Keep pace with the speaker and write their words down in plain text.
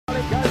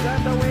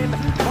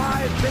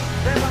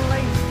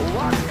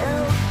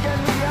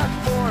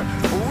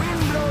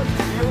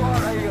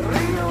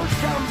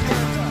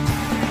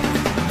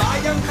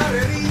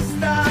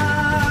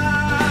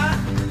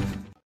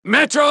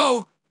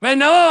Metro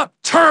Manila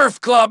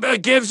Turf Club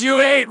gives you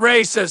 8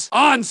 races.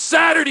 On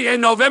Saturday in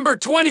November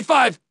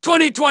 25,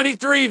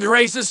 2023, the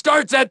races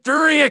starts at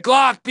 3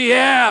 o'clock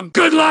p.m.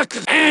 Good luck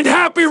and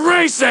happy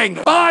racing!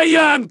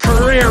 BAYANG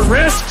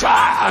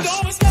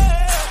KARERISTA!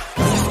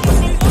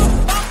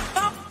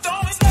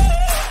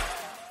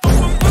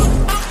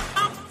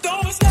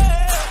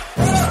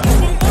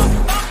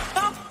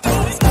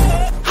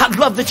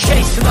 I love the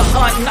chase and the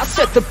hunt, and I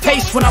set the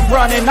pace when I'm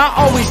running. I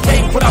always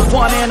take what I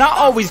want and I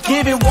always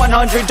give it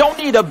 100. Don't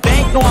need a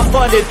bank, no I'm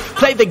funded.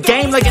 Play the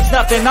game like it's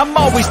nothing. I'm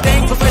always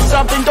thankful for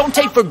something. Don't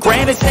take for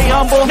granted, stay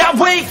humble. Now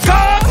wake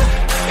up!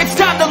 It's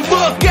time to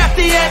look at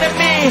the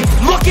enemy.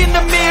 Look in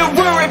the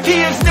mirror if he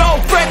is no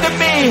friend to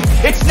me.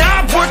 It's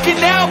not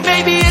working out,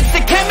 maybe it's the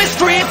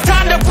chemistry. It's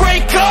time to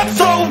break up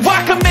so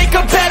I can make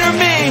a better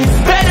me.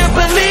 Better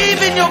believe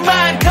in your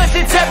mind, cause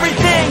it's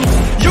everything.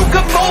 You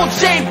can mold,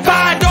 shape,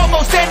 find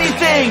almost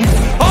anything.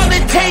 All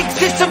it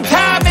takes is some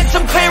time and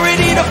some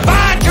clarity to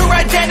find your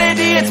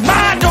identity. It's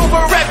mind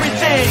over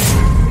everything.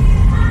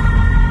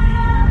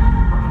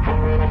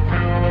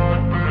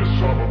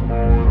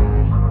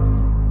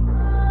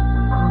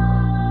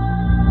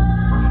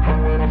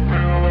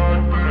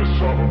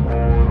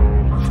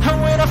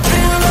 And when I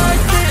feel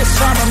like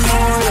this, I'm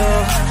immortal.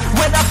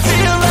 When I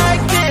feel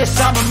like this,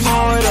 I'm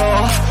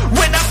immortal.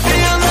 When I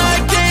feel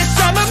like this,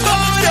 I'm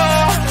immortal.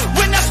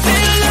 When I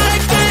feel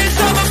like this,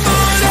 I'm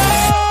immortal.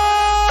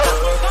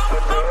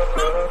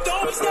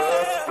 Don't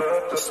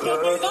stop, just look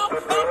me up,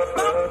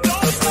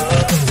 don't stop.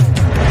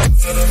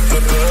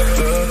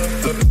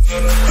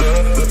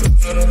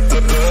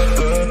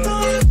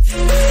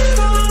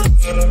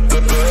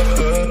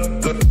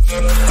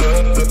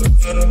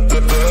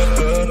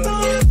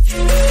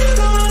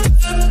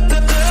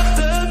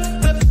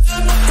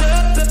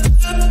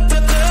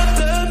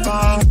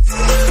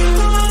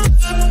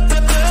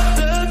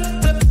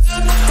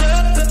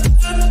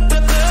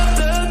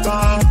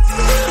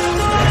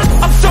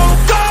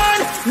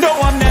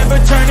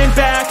 Turning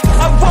back,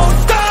 I won't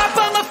stop,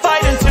 I'ma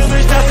fight until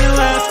there's nothing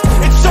left.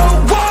 It's so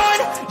what?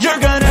 You're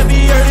gonna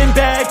be hurting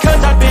bad,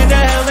 cause I've been to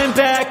hell and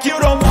back. You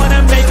don't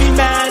wanna make me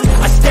mad,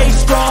 I stay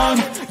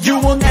strong, you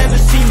will never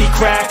see me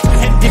crack.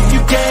 And if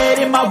you get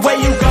in my way,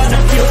 you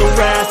gonna feel the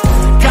wrath.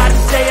 Gotta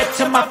say it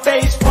to my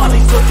face while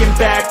he's looking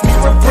back.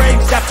 Mirror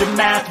breaks after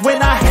math,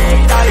 when I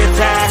hate, I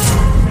attack.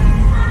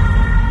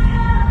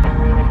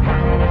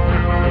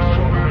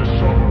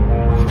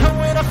 And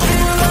when I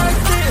feel like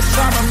this,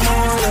 I'm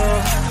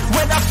immortal.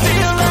 When I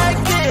feel like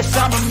this,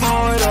 I'm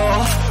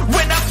immortal.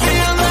 When I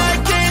feel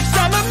like this,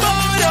 I'm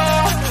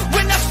immortal.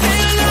 When I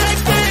feel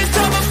like this,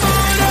 I'm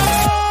immortal.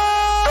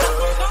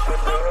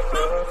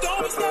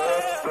 Don't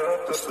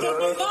stop, just look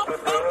me up,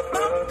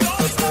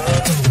 don't stop.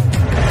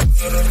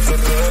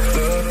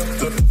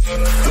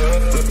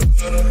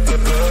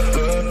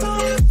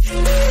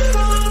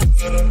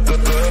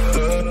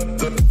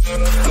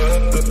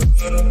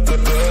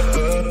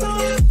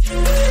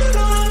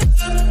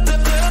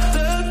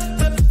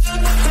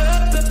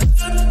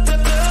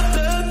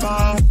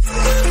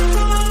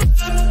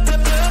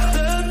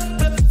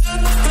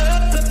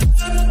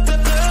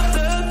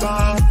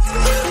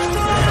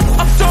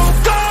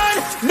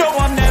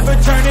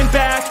 Turning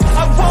back,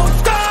 I won't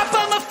stop,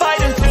 I'ma fight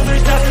until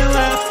there's nothing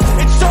left.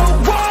 It's so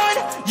what?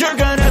 You're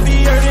gonna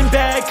be hurting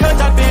bad, cause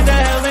I've been to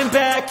hell and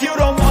back. You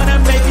don't wanna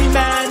make me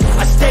mad,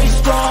 I stay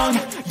strong,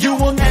 you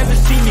will never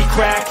see me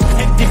crack.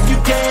 And if you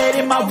get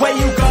in my way,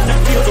 you gonna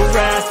feel the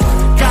wrath.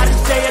 Gotta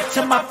say it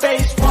to my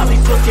face while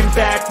he's looking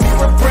back.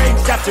 Mirror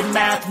breaks after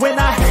math, when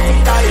I